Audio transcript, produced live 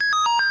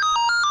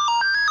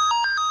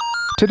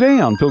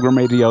Today on Pilgrim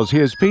Radio's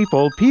His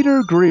People,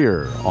 Peter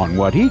Greer on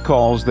what he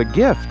calls the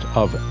gift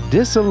of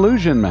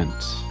disillusionment.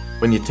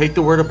 When you take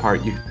the word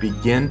apart, you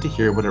begin to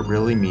hear what it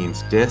really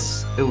means.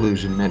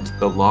 Disillusionment,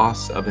 the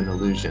loss of an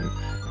illusion,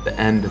 the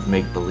end of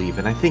make-believe.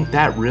 And I think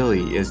that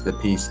really is the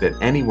piece that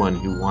anyone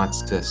who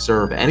wants to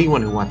serve,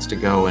 anyone who wants to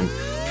go and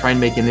try and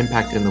make an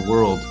impact in the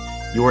world,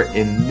 your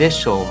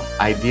initial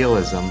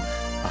idealism,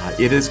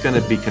 it is going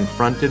to be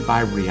confronted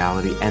by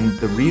reality. And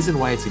the reason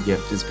why it's a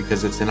gift is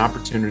because it's an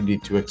opportunity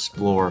to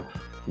explore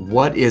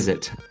what is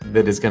it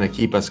that is going to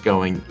keep us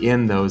going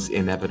in those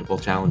inevitable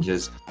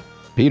challenges.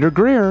 Peter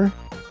Greer,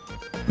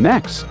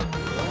 next.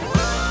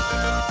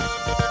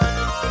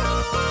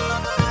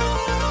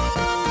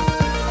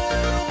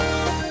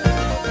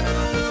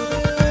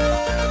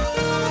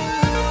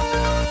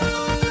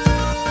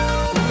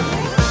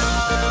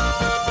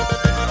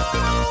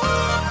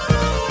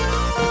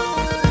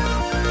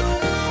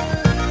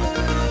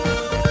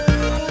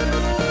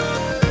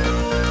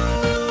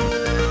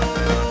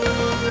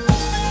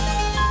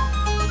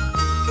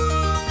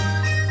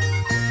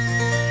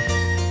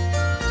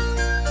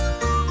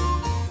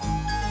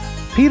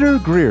 Peter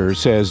Greer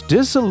says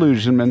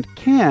disillusionment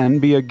can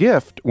be a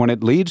gift when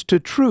it leads to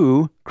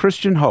true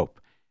Christian hope.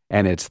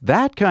 And it's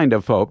that kind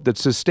of hope that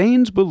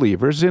sustains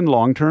believers in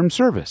long-term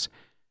service.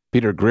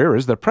 Peter Greer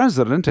is the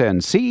president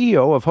and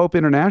CEO of Hope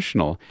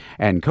International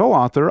and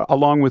co-author,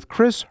 along with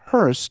Chris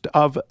Hurst,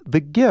 of The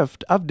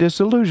Gift of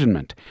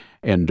Disillusionment,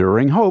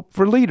 Enduring Hope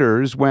for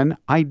Leaders When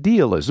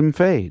Idealism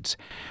Fades.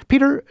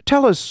 Peter,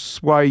 tell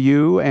us why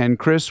you and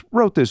Chris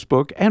wrote this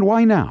book and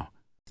why now.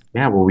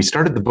 Yeah, well, we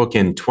started the book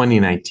in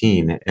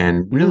 2019,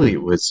 and really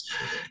it was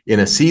in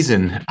a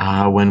season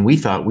when we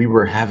thought we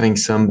were having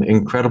some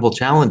incredible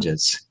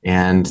challenges.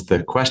 And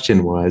the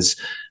question was,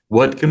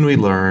 what can we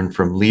learn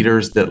from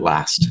leaders that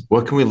last?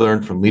 What can we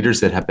learn from leaders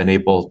that have been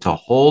able to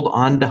hold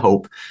on to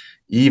hope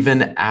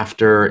even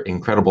after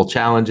incredible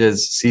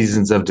challenges,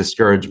 seasons of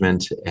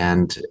discouragement,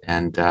 and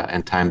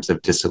times of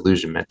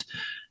disillusionment?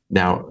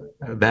 Now,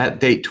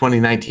 that date,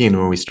 2019,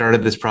 when we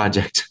started this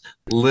project,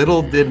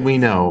 little did we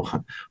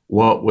know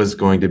what was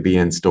going to be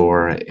in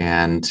store.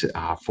 And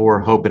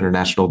for Hope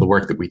International, the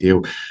work that we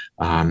do,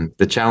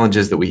 the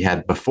challenges that we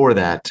had before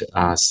that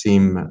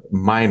seem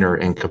minor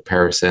in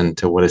comparison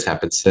to what has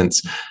happened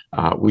since.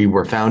 We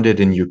were founded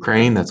in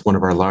Ukraine. That's one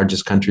of our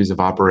largest countries of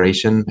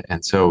operation.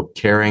 And so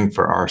caring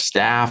for our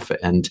staff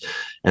and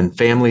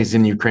families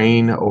in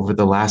Ukraine over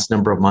the last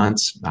number of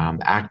months,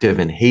 active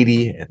in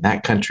Haiti, and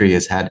that country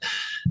has had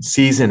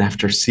season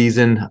after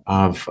season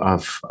of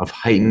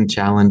heightened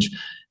challenge.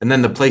 And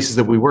then the places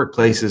that we work,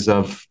 places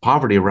of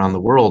poverty around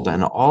the world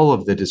and all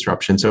of the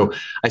disruption. So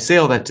I say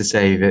all that to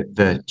say that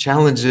the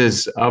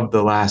challenges of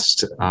the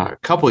last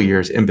couple of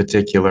years in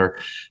particular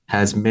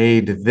has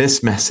made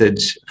this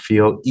message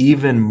feel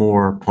even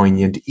more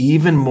poignant,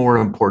 even more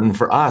important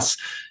for us.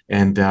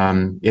 And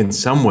in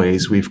some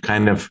ways,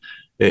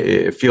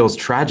 it feels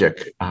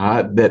tragic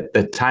that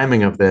the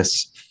timing of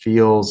this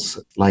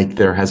feels like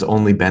there has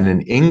only been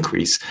an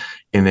increase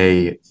in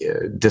a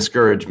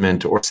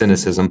discouragement or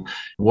cynicism.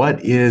 What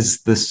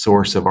is the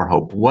source of our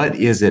hope? What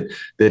is it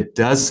that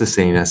does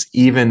sustain us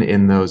even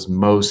in those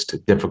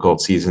most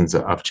difficult seasons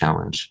of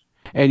challenge?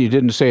 And you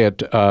didn't say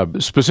it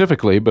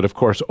specifically, but of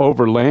course,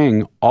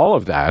 overlaying all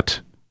of that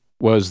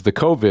was the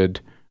COVID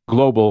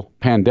global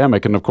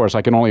pandemic. And of course,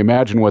 I can only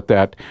imagine what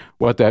that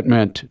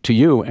meant to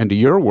you and to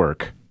your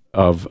work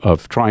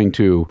of trying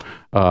to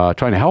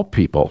help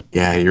people.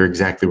 Yeah, you're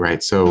exactly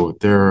right. So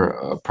there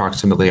are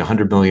approximately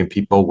 100 million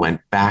people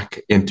went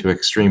back into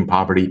extreme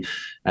poverty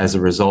as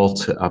a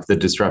result of the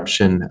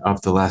disruption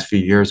of the last few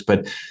years.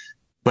 But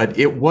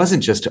it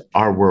wasn't just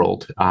our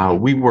world.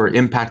 We were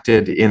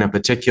impacted in a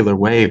particular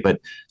way, but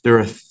there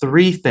are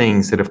three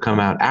things that have come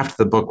out after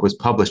the book was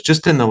published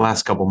just in the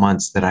last couple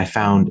months that I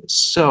found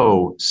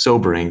so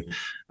sobering.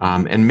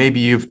 And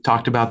maybe you've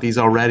talked about these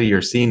already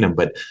or seen them,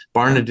 but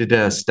Barna did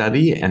a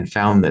study and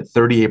found that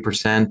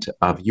 38%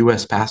 of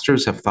U.S.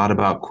 pastors have thought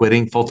about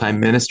quitting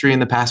full-time ministry in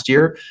the past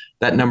year.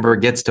 That number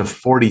gets to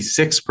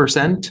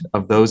 46%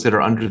 of those that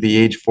are under the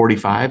age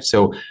 45.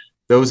 So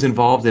those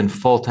involved in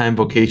full-time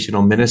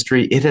vocational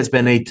ministry, it has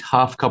been a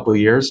tough couple of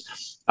years.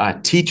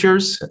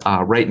 Teachers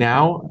right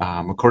now,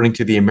 according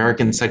to the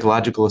American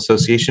Psychological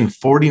Association,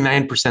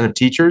 49% of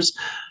teachers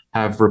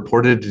have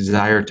reported a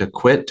desire to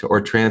quit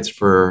or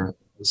transfer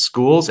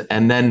schools.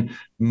 And then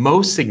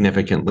most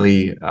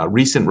significantly, a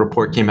recent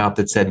report came out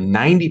that said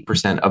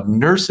 90% of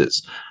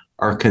nurses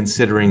are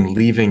considering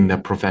leaving the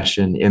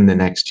profession in the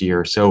next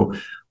year. So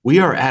we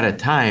are at a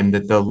time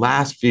that the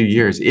last few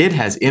years, it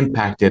has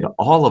impacted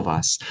all of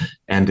us.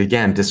 And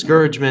again,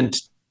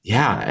 discouragement,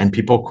 and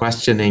people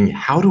questioning,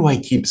 how do I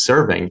keep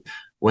serving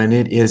when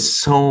it is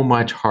so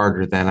much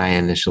harder than I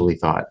initially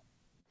thought?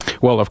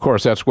 Well, of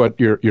course, that's what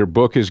your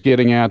book is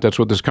getting at. That's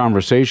what this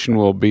conversation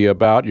will be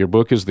about. Your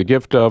book is The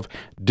Gift of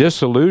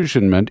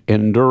Disillusionment,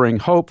 Enduring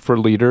Hope for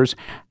Leaders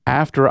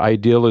After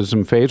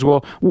Idealism Fades.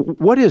 Well,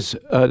 what is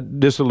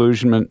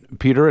disillusionment,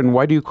 Peter, and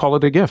why do you call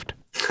it a gift?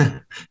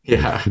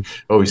 Yeah.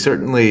 Oh, we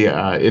certainly,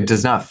 it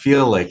does not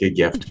feel like a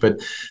gift, but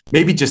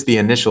maybe just the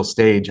initial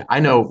stage. I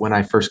know when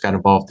I first got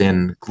involved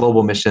in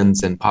global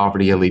missions and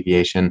poverty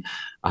alleviation,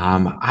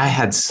 I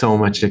had so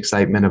much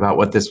excitement about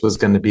what this was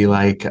going to be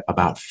like,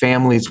 about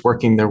families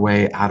working their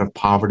way out of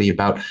poverty,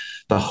 about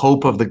the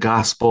hope of the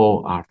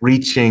gospel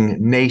reaching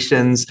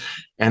nations,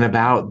 and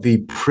about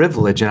the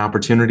privilege and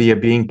opportunity of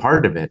being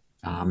part of it.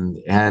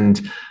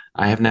 And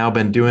I have now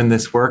been doing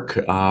this work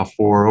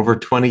for over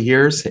 20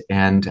 years,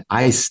 and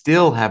I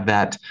still have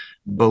that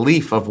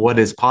belief of what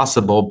is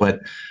possible. But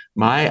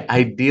my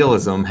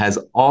idealism has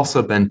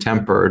also been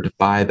tempered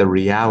by the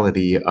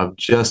reality of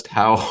just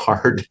how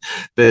hard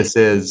this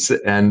is.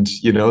 And,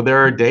 there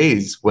are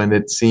days when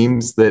it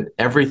seems that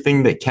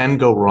everything that can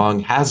go wrong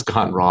has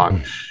gone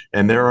wrong.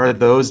 And there are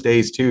those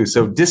days too.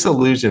 So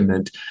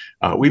disillusionment,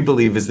 we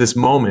believe, is this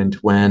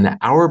moment when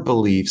our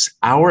beliefs,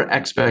 our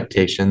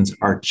expectations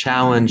are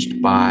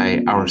challenged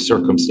by our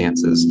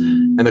circumstances.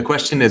 And the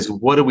question is,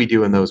 what do we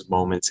do in those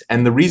moments?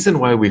 And the reason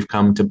why we've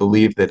come to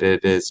believe that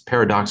it is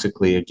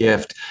paradoxically a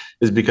gift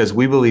is because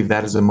we believe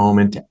that is a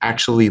moment to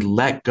actually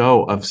let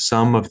go of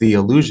some of the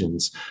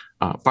illusions.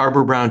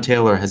 Barbara Brown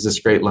Taylor has this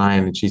great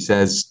line, and she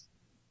says,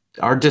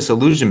 our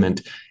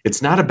disillusionment,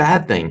 it's not a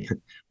bad thing.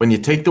 When you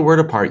take the word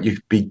apart, you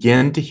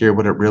begin to hear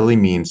what it really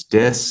means.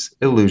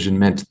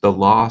 Disillusionment, the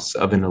loss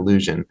of an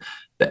illusion,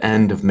 the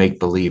end of make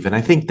believe. And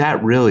I think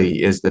that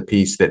really is the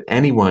piece that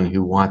anyone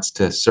who wants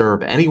to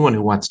serve, anyone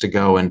who wants to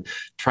go and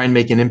try and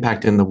make an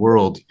impact in the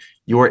world,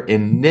 your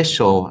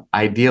initial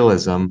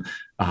idealism,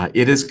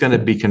 it is going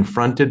to be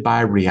confronted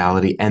by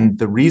reality. And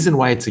the reason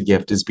why it's a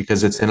gift is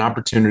because it's an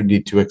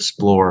opportunity to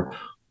explore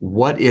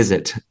what is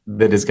it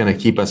that is going to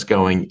keep us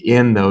going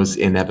in those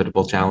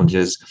inevitable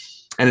challenges.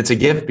 And it's a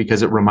gift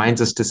because it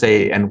reminds us to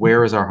say, and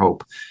where is our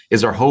hope?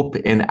 Is our hope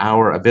in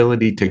our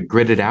ability to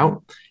grit it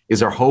out?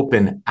 Is our hope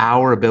in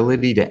our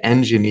ability to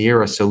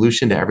engineer a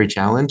solution to every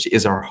challenge?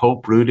 Is our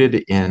hope rooted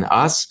in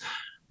us?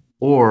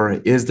 Or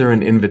is there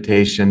an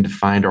invitation to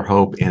find our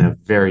hope in a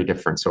very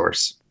different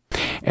source?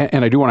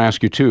 And I do want to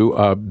ask you, too,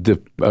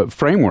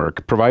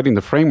 providing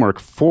the framework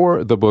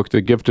for the book,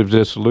 The Gift of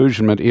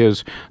Disillusionment,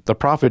 is the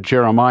prophet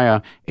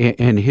Jeremiah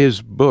in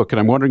his book. And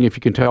I'm wondering if you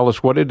can tell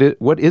us what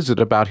is it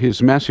about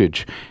his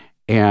message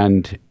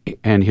and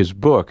his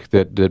book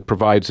that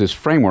provides this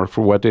framework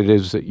for what it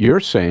is that you're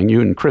saying, you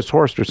and Chris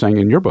Horst are saying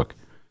in your book.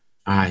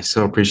 I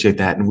so appreciate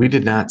that. And we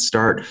did not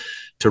start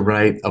to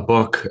write a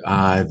book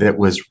that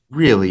was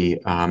really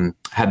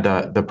had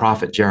the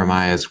prophet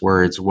Jeremiah's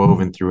words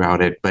woven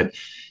throughout it. But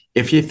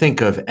if you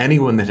think of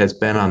anyone that has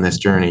been on this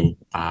journey,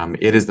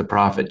 it is the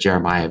prophet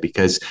Jeremiah,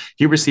 because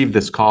he received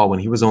this call when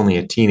he was only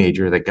a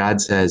teenager that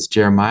God says,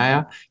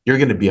 Jeremiah, you're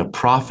going to be a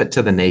prophet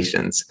to the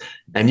nations.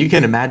 And you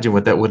can imagine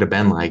what that would have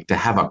been like to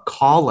have a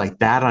call like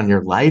that on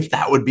your life.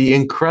 That would be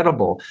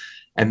incredible.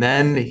 And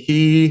then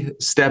he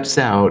steps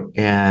out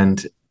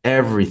and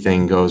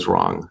everything goes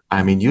wrong.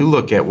 I mean, you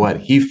look at what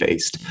he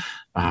faced,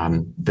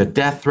 the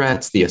death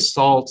threats, the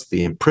assaults,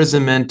 the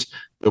imprisonment,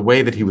 the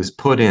way that he was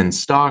put in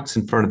stocks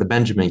in front of the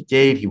Benjamin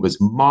Gate. He was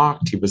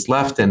mocked. He was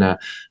left in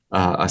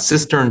a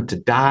cistern to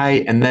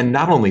die. And then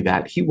not only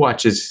that, he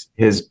watches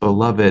his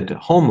beloved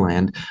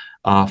homeland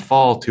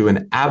fall to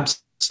an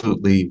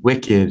absolutely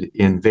wicked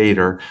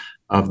invader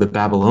of the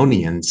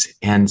Babylonians.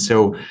 And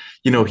so,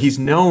 he's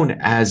known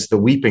as the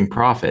weeping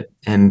prophet.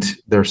 And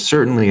there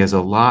certainly is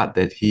a lot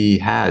that he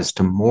has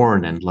to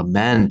mourn and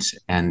lament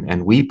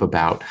and weep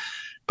about.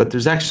 But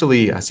there's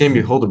actually,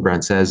 Samuel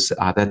Hildebrand says,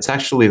 that's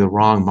actually the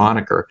wrong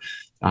moniker.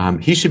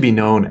 He should be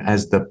known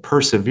as the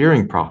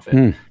persevering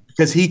prophet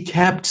because he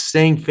kept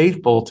staying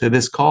faithful to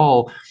this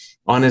call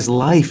on his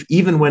life,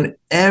 even when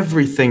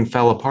everything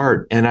fell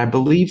apart. And I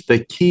believe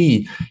the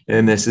key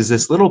in this is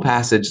this little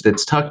passage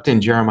that's tucked in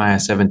Jeremiah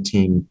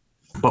 17.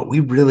 But we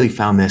really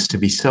found this to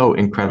be so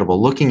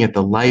incredible, looking at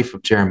the life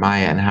of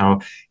Jeremiah and how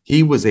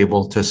he was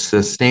able to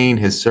sustain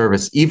his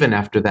service even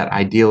after that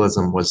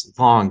idealism was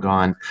long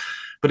gone.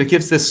 But it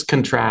gives this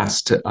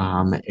contrast,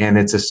 and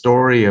it's a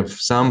story of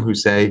some who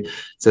say, it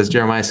says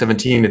Jeremiah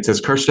 17, it says,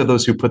 cursed are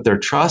those who put their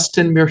trust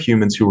in mere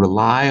humans, who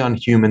rely on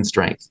human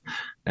strength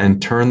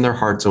and turn their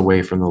hearts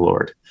away from the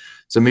Lord.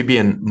 So maybe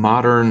in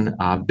modern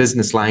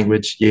business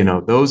language,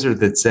 those are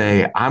that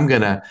say, I'm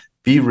going to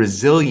be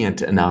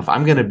resilient enough.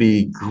 I'm going to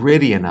be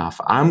gritty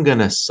enough. I'm going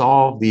to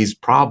solve these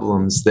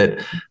problems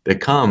that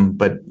come.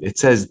 But it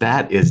says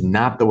that is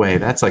not the way.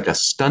 That's like a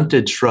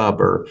stunted shrub,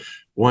 or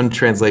one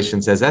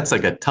translation says that's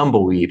like a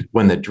tumbleweed.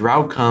 When the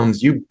drought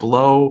comes, you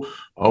blow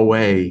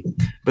away.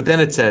 But then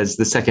it says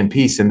the second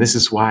piece, and this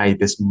is why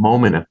this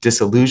moment of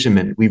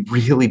disillusionment we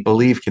really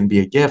believe can be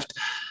a gift,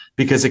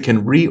 because it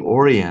can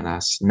reorient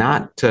us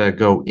not to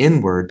go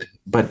inward,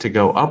 but to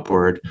go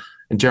upward.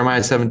 And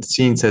Jeremiah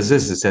 17 says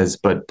this, it says,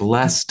 but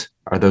blessed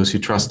are those who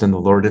trust in the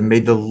Lord and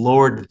made the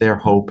Lord their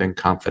hope and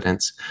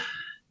confidence.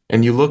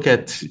 And you look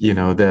at,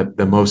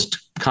 the most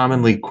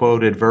commonly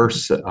quoted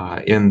verse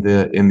in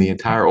the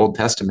entire Old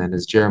Testament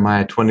is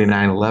Jeremiah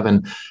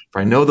 29:11.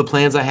 For I know the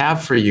plans I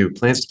have for you,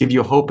 plans to give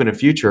you a hope and a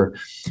future.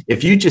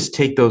 If you just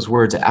take those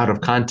words out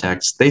of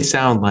context, they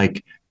sound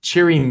like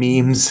cheery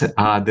memes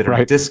that are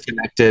Right.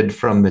 disconnected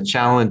from the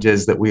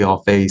challenges that we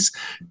all face.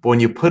 But when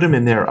you put them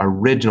in their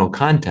original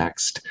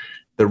context,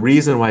 the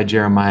reason why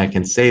Jeremiah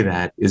can say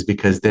that is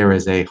because there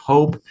is a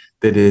hope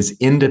that is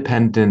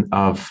independent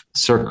of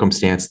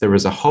circumstance. There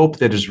is a hope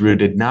that is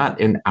rooted not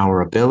in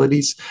our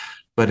abilities,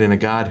 but in a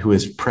God who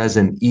is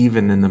present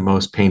even in the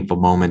most painful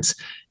moments.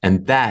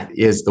 And that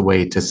is the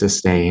way to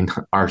sustain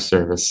our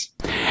service.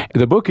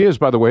 The book is,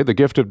 by the way, The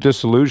Gift of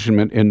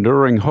Disillusionment,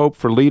 Enduring Hope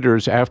for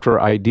Leaders After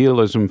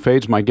Idealism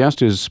Fades. My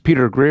guest is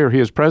Peter Greer. He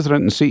is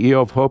president and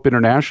CEO of Hope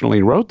International.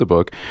 He wrote the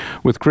book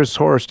with Chris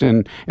Horst.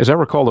 And as I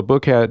recall, the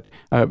book had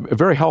a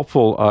very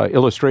helpful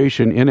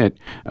illustration in it,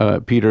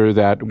 Peter,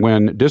 that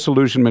when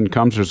disillusionment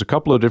comes, there's a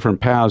couple of different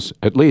paths,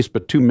 at least,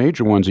 but two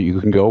major ones that you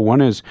can go.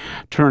 One is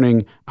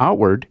turning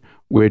outward,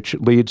 which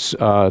leads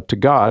to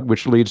God,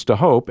 which leads to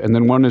hope, and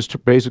then one is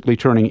basically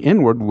turning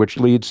inward, which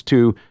tends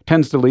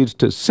to lead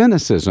to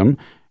cynicism,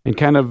 and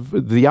kind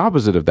of the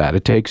opposite of that.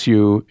 It takes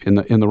you in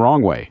the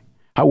wrong way.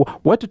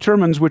 What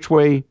determines which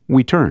way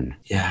we turn?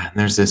 Yeah, and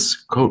there's this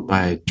quote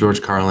by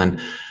George Carlin,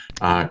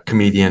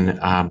 comedian,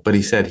 but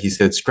he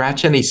said,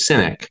 "Scratch any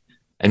cynic,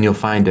 and you'll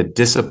find a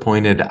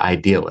disappointed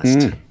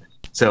idealist."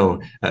 So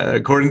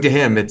according to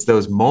him, it's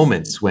those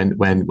moments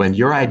when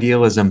your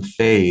idealism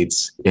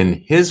fades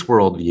in his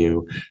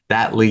worldview,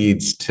 that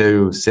leads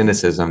to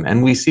cynicism.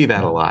 And we see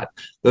that a lot.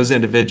 Those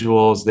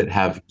individuals that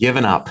have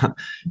given up,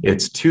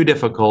 it's too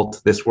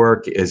difficult. This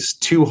work is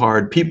too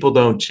hard. People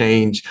don't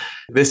change.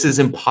 This is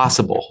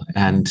impossible.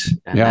 And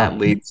that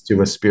leads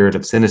to a spirit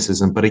of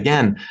cynicism. But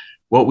again,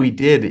 what we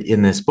did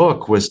in this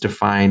book was to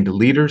find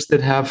leaders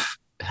that have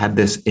had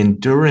this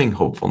enduring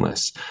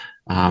hopefulness.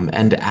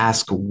 And to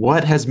ask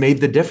what has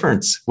made the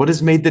difference? What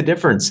has made the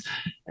difference?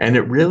 And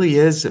it really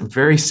is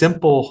very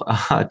simple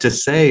to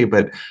say,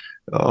 but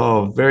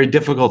very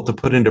difficult to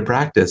put into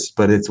practice.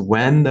 But it's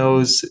when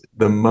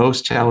the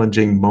most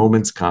challenging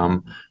moments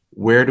come,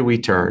 where do we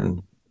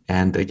turn?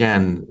 And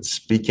again,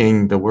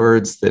 speaking the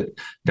words that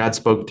God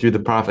spoke through the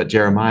prophet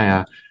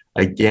Jeremiah,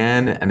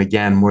 again and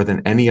again, more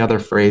than any other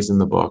phrase in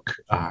the book,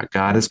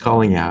 God is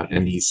calling out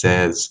and he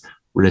says,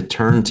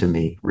 "Return to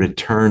me,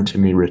 return to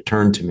me,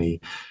 return to me."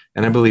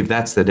 And I believe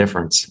that's the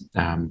difference.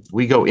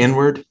 We go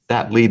inward,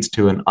 that leads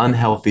to an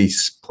unhealthy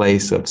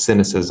place of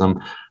cynicism.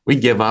 We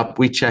give up,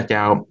 we check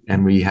out,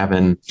 and we have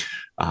an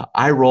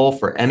eye roll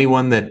for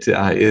anyone that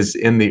is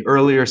in the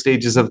earlier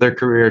stages of their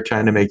career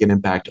trying to make an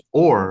impact.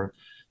 Or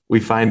we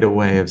find a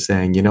way of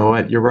saying, you know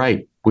what, you're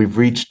right. We've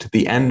reached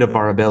the end of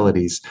our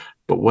abilities.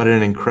 But what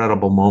an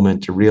incredible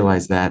moment to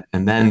realize that,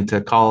 and then to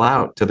call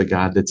out to the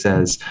God that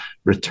says,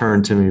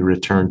 "Return to me,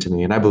 return to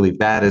me." And I believe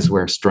that is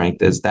where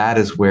strength is. That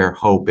is where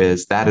hope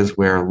is. That is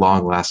where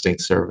long-lasting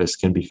service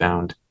can be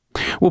found.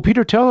 Well,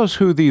 Peter, tell us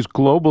who these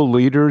global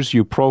leaders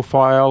you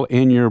profile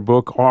in your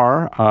book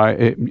are.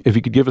 If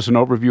you could give us an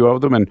overview of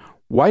them, and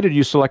why did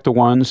you select the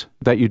ones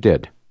that you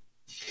did?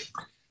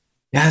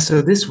 Yeah,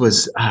 so this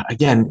was,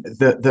 again,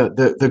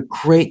 the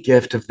great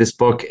gift of this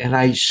book, and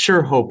I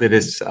sure hope it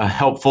is a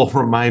helpful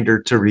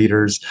reminder to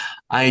readers.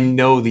 I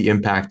know the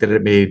impact that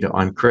it made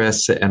on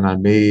Chris and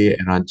on me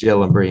and on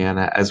Jill and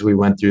Brianna as we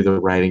went through the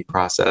writing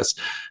process.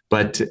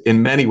 But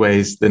in many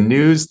ways, the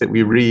news that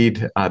we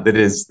read that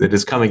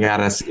is coming at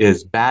us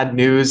is bad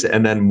news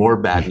and then more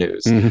bad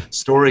news.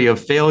 Story of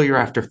failure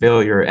after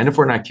failure. And if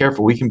we're not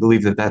careful, we can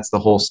believe that that's the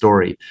whole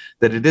story,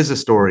 that it is a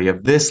story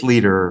of this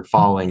leader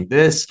falling,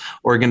 this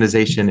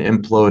organization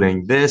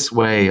imploding, this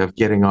way of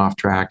getting off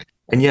track.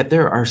 And yet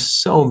there are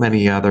so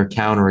many other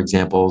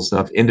counterexamples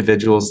of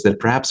individuals that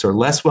perhaps are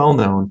less well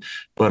known,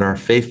 but are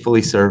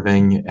faithfully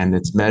serving, and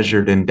it's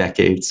measured in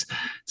decades.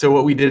 So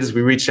what we did is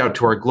we reached out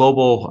to our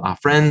global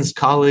friends,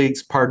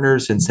 colleagues,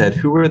 partners, and said,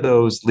 who are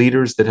those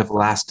leaders that have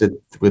lasted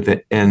with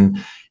it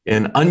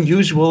an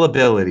unusual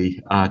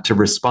ability to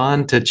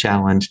respond to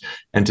challenge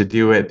and to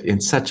do it in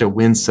such a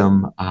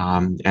winsome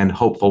and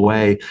hopeful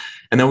way.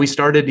 And then we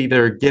started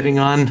either getting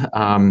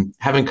on,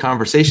 having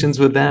conversations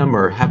with them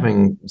or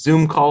having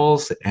Zoom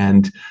calls.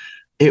 And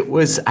it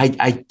was,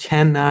 I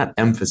cannot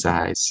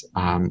emphasize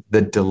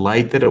the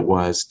delight that it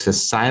was to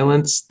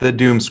silence the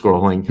doom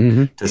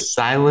scrolling, to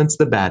silence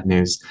the bad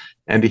news,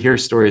 and to hear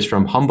stories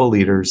from humble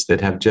leaders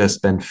that have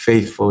just been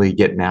faithfully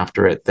getting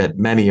after it, that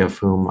many of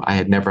whom I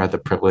had never had the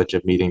privilege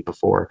of meeting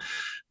before.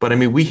 But I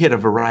mean, we hit a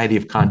variety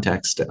of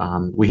context.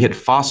 We hit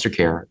foster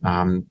care.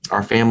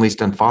 Our family's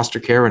done foster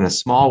care in a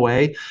small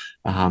way.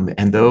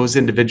 And those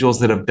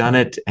individuals that have done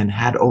it and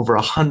had over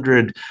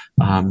 100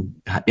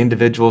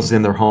 individuals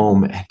in their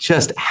home,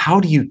 just how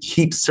do you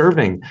keep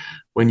serving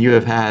when you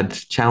have had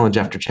challenge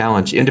after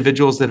challenge?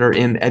 Individuals that are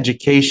in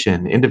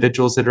education,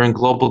 individuals that are in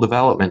global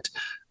development.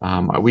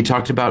 We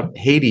talked about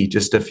Haiti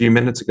just a few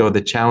minutes ago,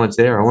 the challenge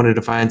there. I wanted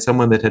to find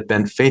someone that had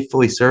been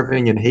faithfully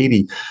serving in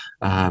Haiti,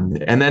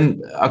 and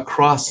then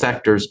across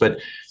sectors. But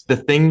the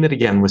thing that,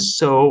 again, was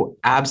so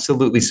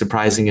absolutely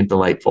surprising and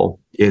delightful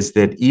is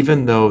that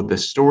even though the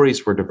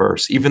stories were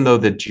diverse, even though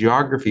the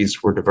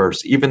geographies were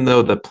diverse, even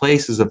though the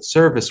places of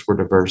service were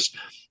diverse,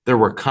 there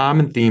were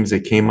common themes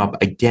that came up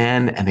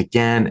again and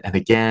again and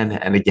again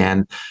and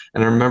again.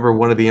 And I remember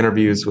one of the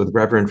interviews with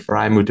Reverend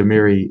Fry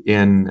Mutamiri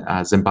in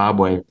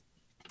Zimbabwe.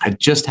 I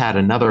just had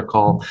another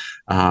call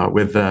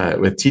with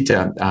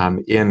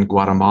Tita in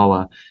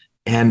Guatemala,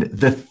 and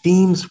the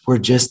themes were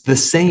just the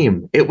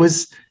same. It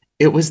was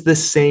the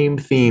same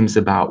themes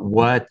about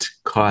what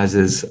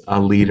causes a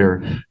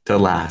leader to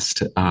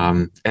last.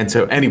 And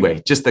so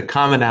anyway, just the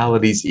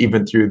commonalities,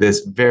 even through this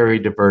very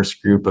diverse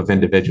group of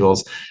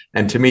individuals.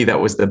 And to me, that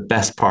was the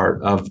best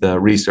part of the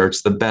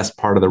research. The best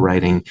part of the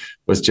writing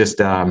was just,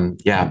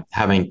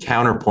 having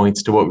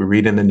counterpoints to what we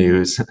read in the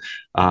news,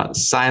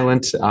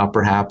 silent,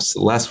 perhaps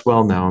less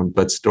well known,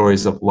 but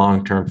stories of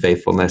long-term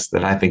faithfulness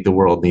that I think the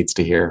world needs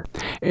to hear.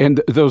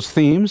 And those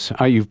themes,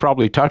 you've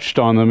probably touched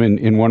on them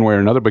in one way or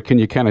another, but can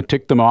you kind of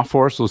tick them off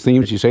for us, those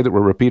themes you say that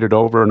were repeated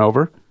over and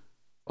over?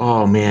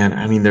 Oh man,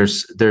 I mean,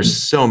 there's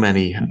so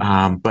many,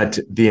 but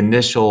the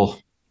initial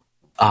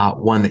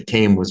one that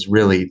came was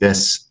really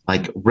this,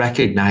 like,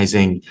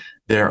 recognizing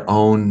their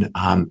own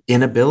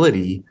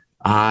inability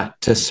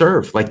to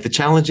serve. Like, the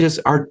challenges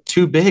are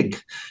too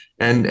big.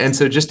 And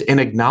so just an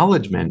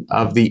acknowledgement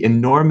of the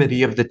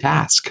enormity of the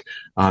task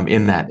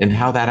in that, and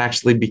how that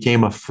actually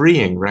became a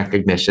freeing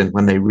recognition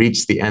when they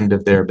reached the end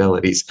of their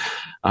abilities.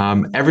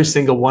 Every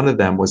single one of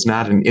them was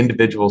not an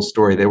individual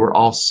story. They were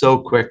all so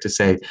quick to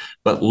say,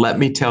 but let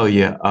me tell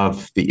you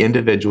of the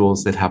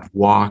individuals that have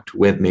walked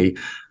with me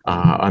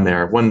on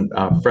there. One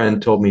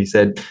friend told me, he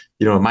said,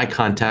 in my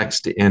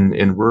context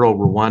in rural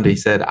Rwanda, he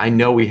said, I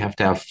know we have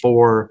to have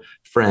 4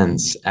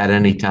 friends at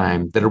any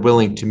time that are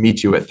willing to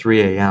meet you at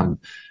 3 a.m.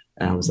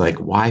 And I was like,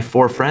 why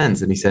 4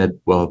 friends? And he said,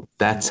 well,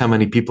 that's how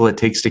many people it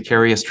takes to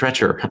carry a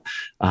stretcher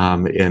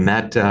in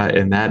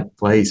that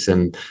place.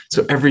 And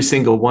so every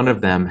single one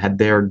of them had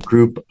their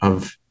group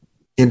of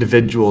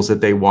individuals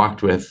that they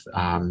walked with.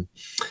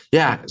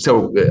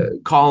 So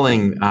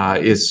calling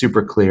is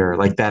super clear,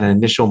 like that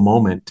initial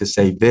moment to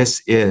say,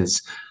 this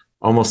is,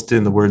 almost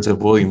in the words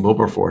of William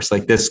Wilberforce,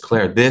 like this,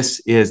 Claire,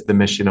 this is the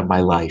mission of my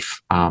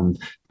life.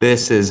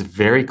 This is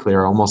very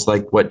clear, almost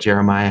like what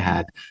Jeremiah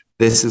had.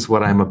 This is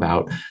what I'm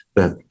about.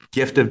 The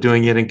gift of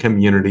doing it in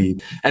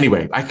community.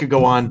 Anyway, I could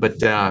go on, but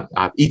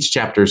each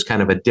chapter is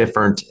kind of a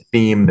different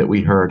theme that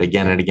we heard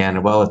again and again.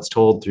 And while it's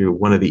told through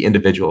one of the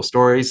individual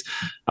stories,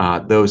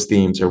 those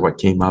themes are what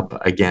came up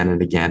again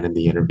and again in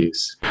the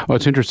interviews. Well,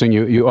 it's interesting.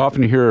 You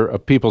often hear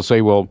people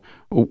say, well,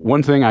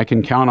 one thing I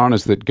can count on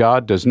is that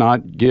God does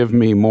not give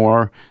me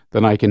more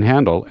than I can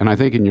handle. And I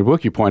think in your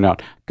book, you point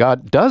out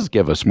God does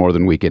give us more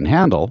than we can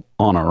handle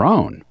on our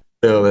own.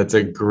 So that's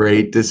a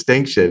great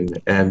distinction.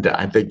 And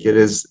I think it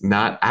is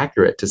not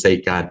accurate to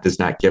say God does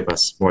not give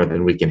us more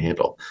than we can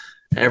handle.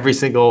 Every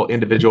single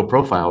individual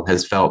profile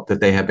has felt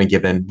that they have been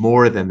given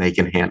more than they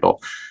can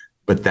handle.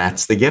 But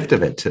that's the gift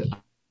of it.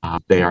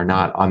 They are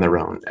not on their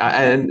own.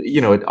 And,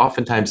 it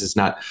oftentimes is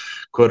not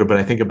quoted, but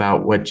I think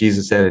about what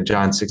Jesus said in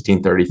John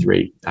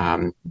 16:33.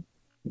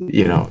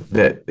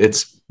 That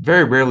it's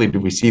very rarely do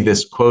we see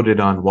this quoted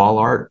on wall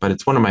art, but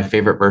it's one of my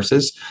favorite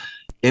verses.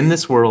 In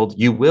this world,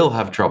 you will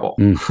have trouble.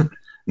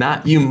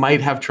 Not you might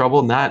have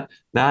trouble, not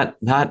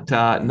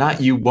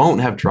you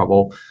won't have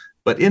trouble,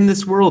 but in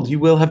this world, you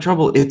will have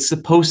trouble. It's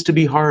supposed to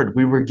be hard.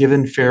 We were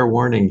given fair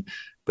warning.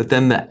 But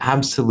then the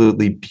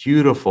absolutely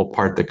beautiful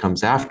part that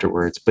comes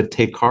afterwards, but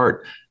take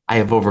heart, I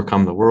have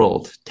overcome the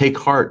world. Take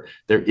heart,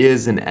 there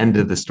is an end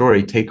to the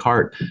story. Take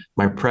heart,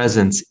 my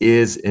presence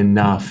is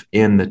enough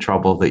in the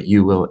trouble that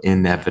you will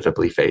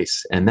inevitably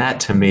face. And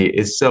that to me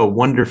is so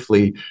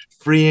wonderfully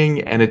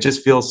freeing, and it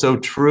just feels so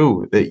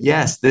true that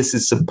yes, this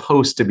is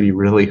supposed to be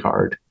really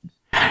hard.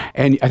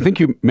 And I think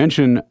you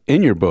mention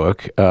in your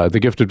book, The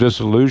Gift of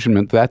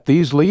Disillusionment, that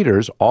these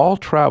leaders all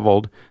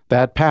traveled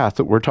that path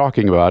that we're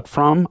talking about,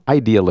 from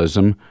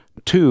idealism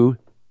to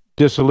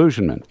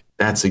disillusionment.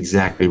 That's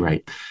exactly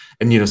right.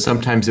 And,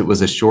 sometimes it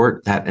was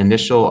that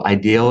initial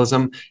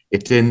idealism,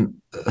 it didn't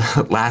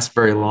last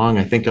very long.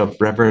 I think of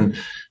Reverend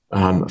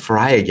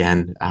Fry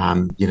again,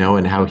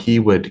 and how he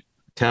would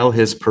tell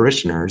his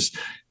parishioners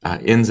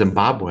in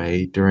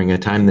Zimbabwe during a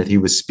time that he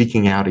was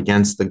speaking out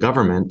against the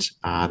government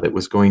that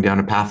was going down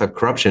a path of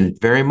corruption,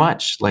 very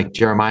much like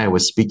Jeremiah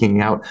was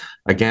speaking out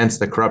against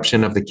the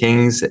corruption of the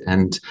kings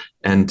and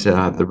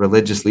the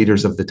religious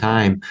leaders of the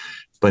time.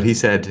 But he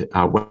said,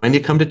 when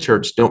you come to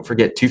church, don't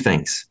forget 2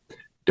 things.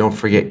 Don't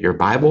forget your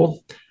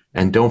Bible,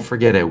 and don't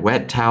forget a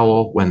wet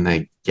towel when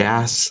the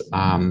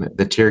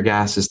tear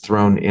gas is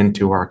thrown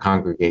into our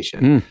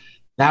congregation.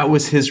 That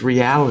was his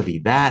reality.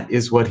 That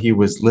is what he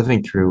was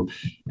living through.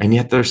 And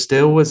yet there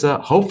still was a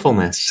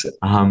hopefulness,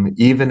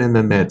 even in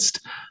the midst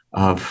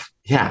of,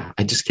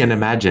 I just can't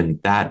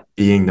imagine that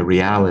being the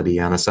reality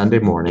on a Sunday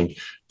morning.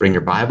 Bring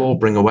your Bible,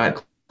 bring a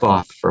wet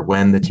cloth for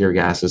when the tear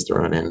gas is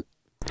thrown in.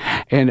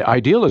 And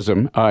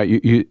idealism,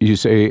 you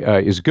say,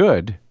 is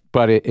good,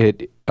 but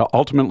it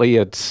ultimately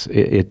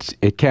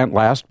it can't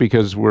last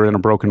because we're in a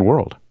broken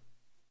world.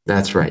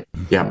 That's right.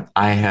 Yeah.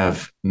 I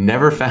have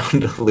never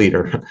found a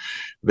leader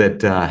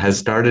that has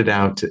started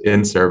out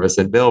in service.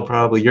 And Bill,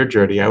 probably your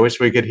journey. I wish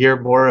we could hear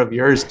more of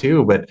yours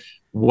too, but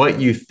what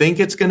you think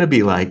it's going to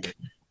be like.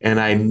 And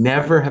I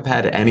never have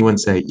had anyone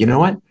say, you know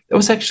what? It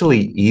was actually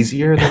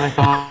easier than I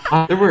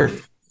thought. There were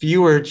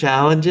fewer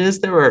challenges.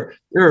 There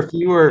were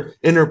fewer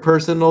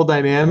interpersonal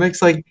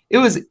dynamics. Like it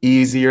was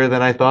easier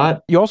than I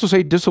thought. You also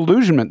say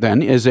disillusionment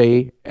then is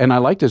and I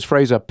like this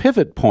phrase, a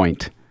pivot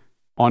point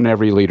on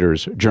every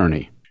leader's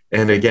journey.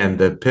 And again,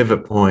 the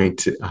pivot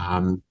point,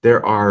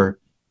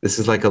 this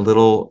is like a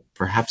little,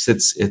 perhaps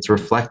it's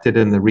reflected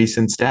in the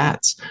recent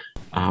stats,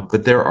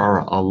 but there are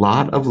a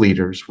lot of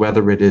leaders,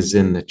 whether it is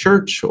in the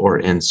church or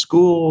in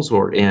schools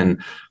or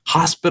in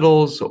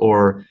hospitals,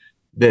 or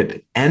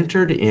that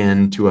entered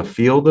into a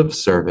field of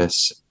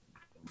service.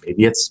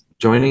 Maybe it's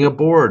joining a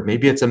board,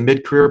 maybe it's a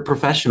mid-career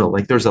professional.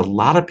 Like there's a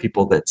lot of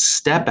people that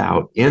step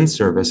out in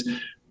service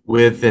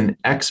with an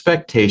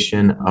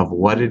expectation of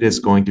what it is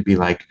going to be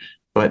like.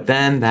 But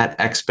then that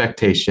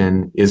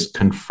expectation is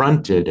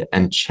confronted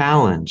and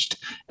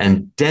challenged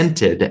and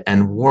dented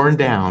and worn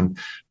down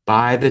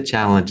by the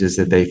challenges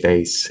that they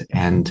face.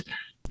 And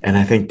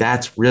I think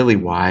that's really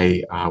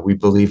why we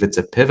believe it's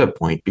a pivot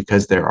point,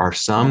 because there are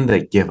some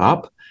that give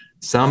up,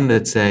 some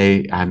that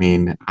say, I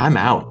mean, I'm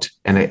out.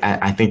 And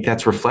I think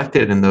that's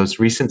reflected in those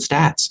recent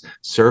stats.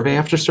 Survey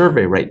after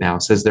survey right now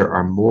says there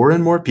are more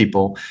and more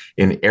people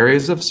in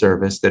areas of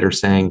service that are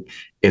saying,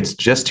 it's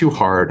just too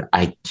hard.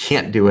 I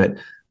can't do it.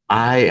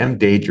 I am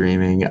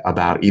daydreaming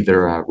about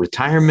either a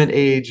retirement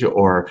age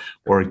or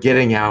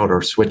getting out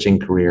or switching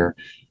career.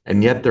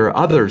 And yet there are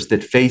others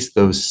that face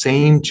those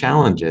same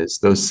challenges,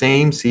 those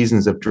same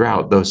seasons of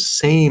drought, those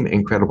same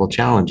incredible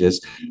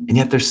challenges. And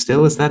yet there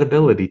still is that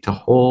ability to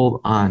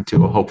hold on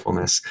to a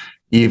hopefulness,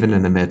 even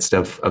in the midst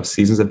of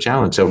seasons of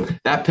challenge. So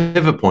that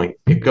pivot point,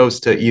 it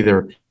goes to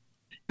either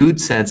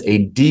a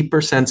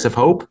deeper sense of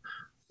hope,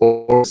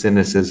 or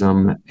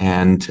cynicism.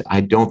 And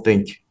I don't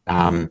think,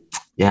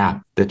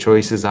 the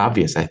choice is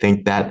obvious. I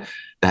think that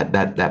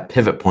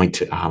pivot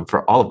point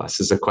for all of us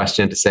is a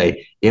question to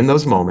say, in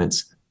those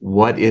moments,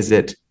 what is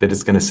it that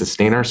is going to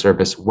sustain our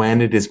service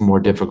when it is more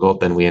difficult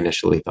than we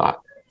initially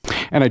thought?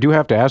 And I do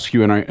have to ask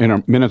you in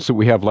our minutes that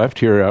we have left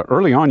here,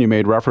 early on you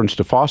made reference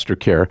to foster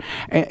care.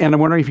 And I'm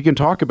wondering if you can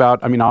talk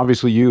about, I mean,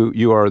 obviously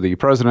you are the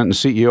president and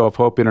CEO of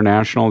Hope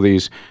International,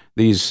 these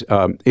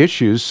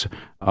issues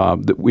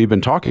that we've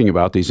been talking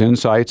about, these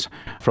insights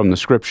from the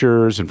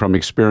scriptures and from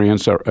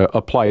experience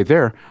apply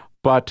there.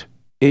 But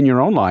in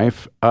your own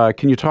life,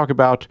 can you talk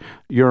about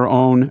your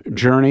own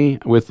journey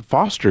with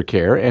foster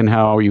care and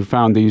how you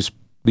found these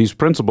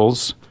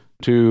principles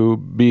to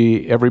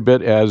be every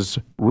bit as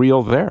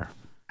real there?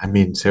 I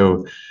mean,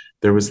 so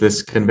there was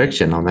this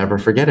conviction. I'll never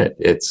forget it.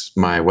 It's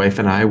my wife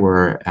and I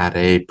were at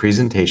a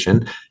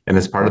presentation, and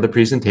as part of the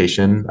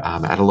presentation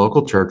at a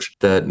local church,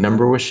 the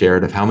number was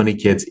shared of how many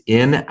kids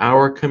in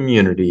our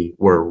community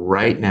were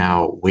right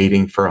now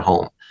waiting for a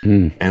home.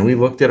 And we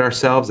looked at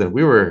ourselves, and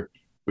we were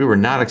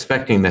not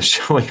expecting this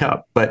showing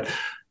up, but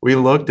we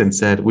looked and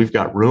said, we've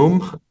got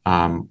room,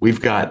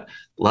 we've got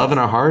love in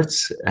our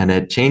hearts, and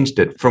it changed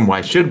it from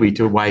why should we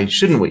to why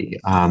shouldn't we?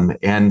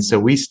 And so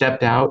we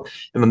stepped out,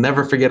 and I'll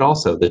never forget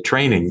also the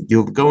training.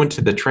 You'll go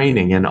into the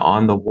training, and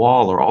on the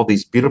wall are all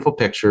these beautiful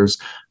pictures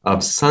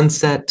of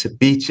sunset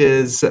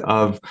beaches,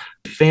 of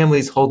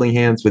families holding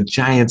hands with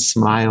giant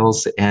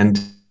smiles.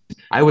 And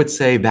I would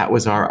say that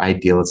was our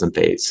idealism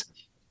phase.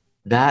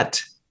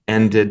 That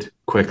ended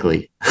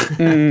quickly.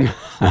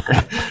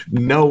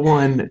 No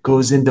one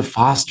goes into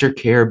foster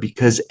care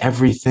because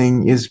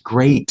everything is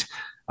great.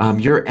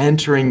 You're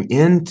entering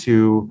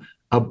into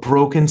a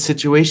broken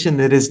situation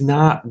that is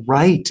not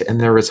right,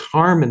 and there is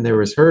harm and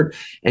there is hurt,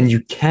 and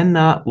you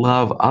cannot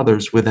love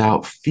others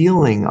without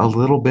feeling a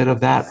little bit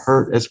of that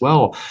hurt as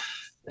well.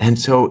 And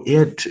so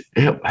it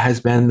has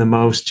been the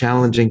most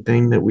challenging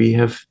thing that we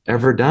have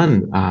ever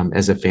done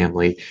as a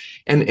family.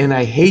 And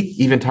I hate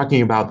even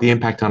talking about the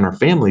impact on our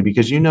family,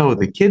 because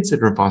the kids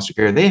that are in foster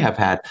care, they have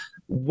had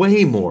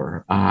way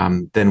more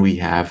than we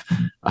have.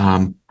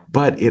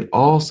 But it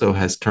also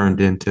has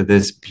turned into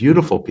this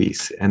beautiful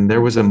piece. And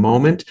there was a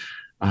moment,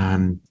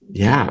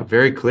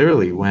 very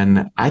clearly,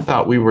 when I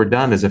thought we were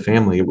done as a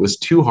family. It was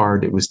too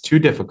hard. It was too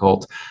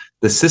difficult.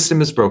 The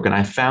system is broken.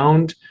 I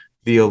found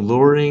the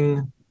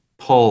alluring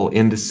pull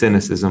into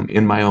cynicism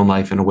in my own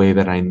life in a way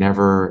that I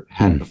never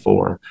had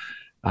before.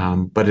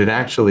 But it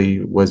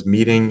actually was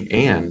meeting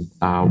Anne.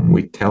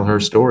 We tell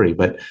her story,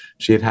 but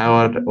she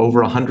had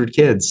over 100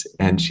 kids,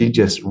 and she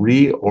just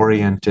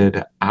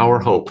reoriented our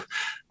hope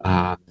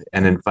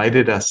and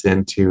invited us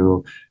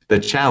into the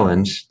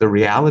challenge, the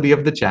reality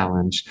of the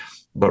challenge,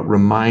 but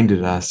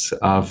reminded us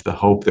of the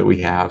hope that we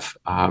have.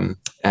 And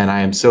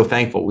I am so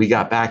thankful we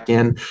got back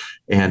in,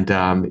 and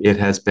it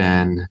has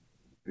been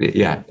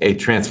a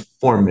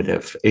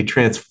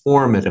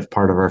transformative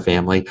part of our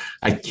family.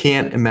 I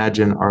can't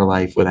imagine our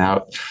life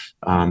without,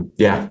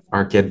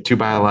 our kid, 2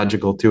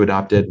 biological, 2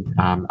 adopted.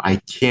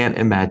 I can't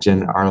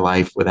imagine our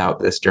life without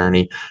this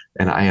journey.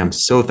 And I am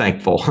so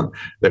thankful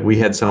that we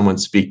had someone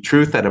speak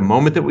truth at a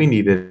moment that we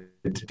needed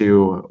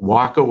to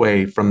walk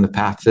away from the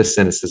path to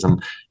cynicism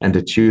and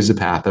to choose a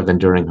path of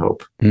enduring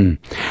hope.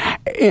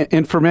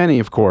 And for many,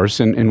 of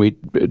course, and we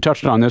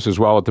touched on this as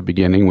well at the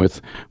beginning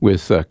with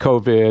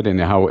COVID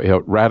and how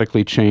it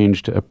radically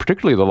changed,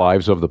 particularly the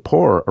lives of the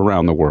poor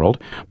around the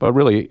world, but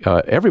really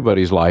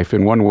everybody's life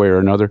in one way or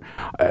another.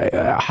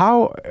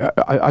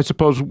 I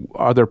suppose,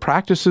 are there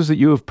practices that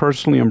you have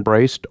personally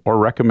embraced or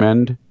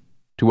recommend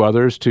to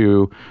others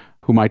who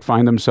might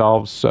find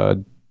themselves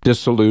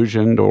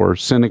disillusioned or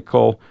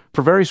cynical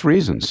for various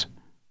reasons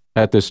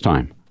at this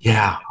time?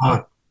 Yeah.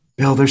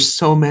 Bill, there's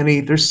so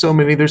many. But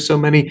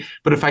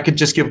if I could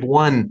just give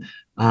one,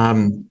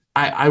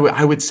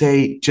 I would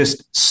say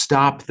just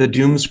stop the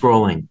doom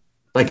scrolling.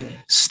 Like,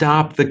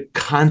 stop the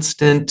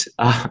constant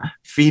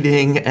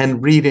feeding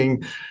and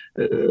reading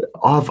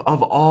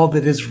of all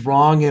that is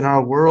wrong in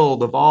our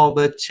world, of all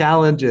the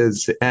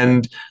challenges.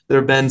 And there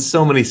have been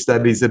so many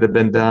studies that have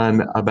been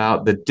done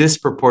about the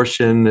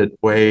disproportionate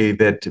way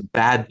that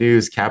bad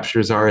news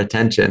captures our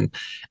attention.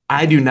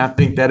 I do not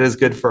think that is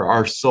good for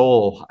our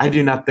soul. I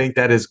do not think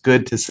that is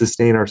good to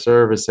sustain our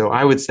service. So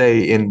I would say,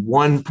 in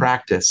one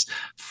practice,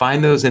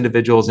 find those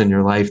individuals in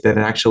your life that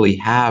actually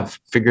have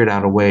figured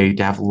out a way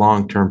to have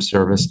long-term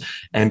service,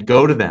 and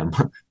go to them.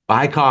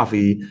 Buy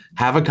coffee,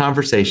 have a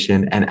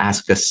conversation, and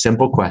ask a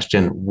simple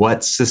question: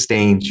 what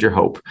sustains your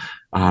hope?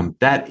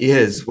 That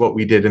is what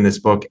we did in this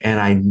book. And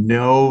I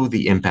know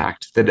the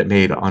impact that it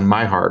made on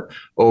my heart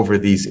over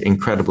these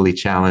incredibly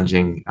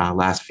challenging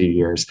last few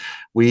years.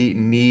 We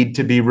need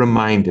to be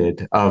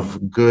reminded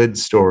of good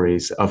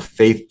stories of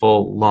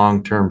faithful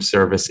long-term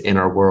service in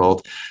our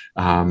world.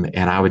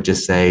 And I would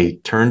just say,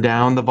 turn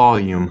down the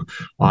volume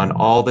on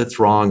all that's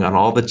wrong, on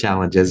all the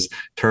challenges.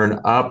 Turn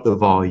up the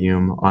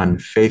volume on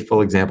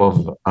faithful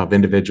examples of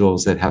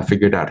individuals that have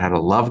figured out how to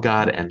love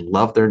God and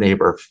love their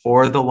neighbor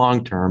for the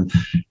long term.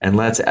 And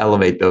let's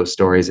elevate those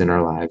stories in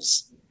our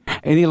lives.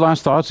 Any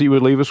last thoughts that you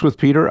would leave us with,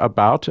 Peter,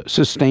 about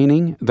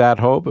sustaining that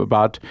hope,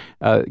 about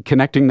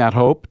connecting that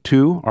hope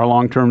to our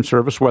long-term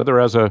service, whether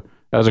as a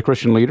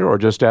Christian leader or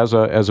just as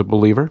a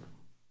believer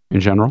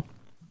in general?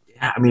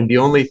 I mean, the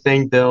only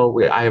thing, Bill,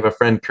 I have a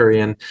friend,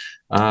 Kurian,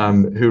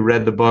 who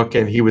read the book,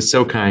 and he was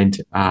so kind,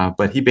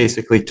 but he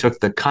basically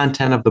took the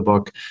content of the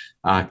book,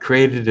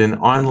 created an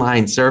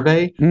online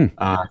survey. You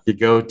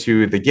go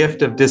to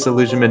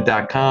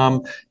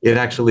thegiftofdisillusionment.com. It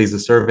actually is a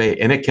survey,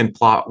 and it can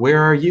plot,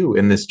 where are you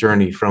in this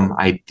journey from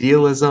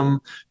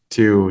idealism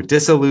to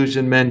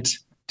disillusionment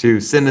to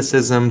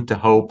cynicism to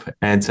hope.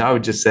 And so I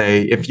would just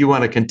say, if you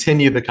want to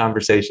continue the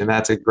conversation,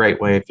 that's a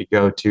great way. If you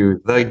go to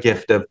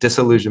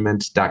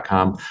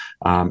thegiftofdisillusionment.com,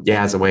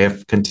 as a way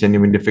of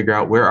continuing to figure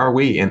out, where are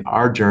we in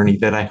our journey,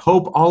 that I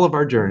hope all of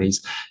our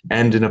journeys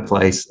end in a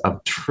place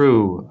of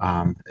true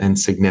and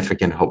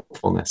significant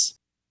hopefulness.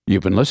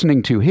 You've been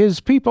listening to His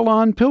People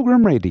on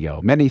Pilgrim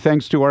Radio. Many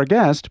thanks to our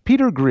guest,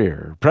 Peter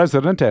Greer,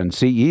 President and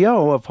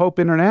CEO of Hope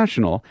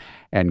International,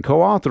 and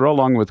co-author,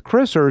 along with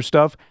Chris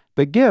Erstuff,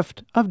 The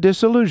Gift of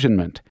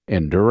Disillusionment: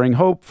 Enduring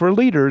Hope for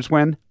Leaders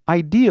When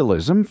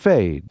Idealism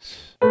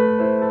Fades.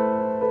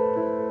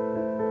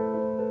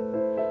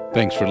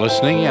 Thanks for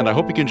listening, and I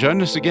hope you can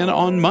join us again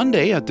on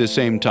Monday at the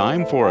same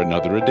time for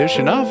another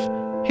edition of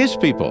His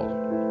People.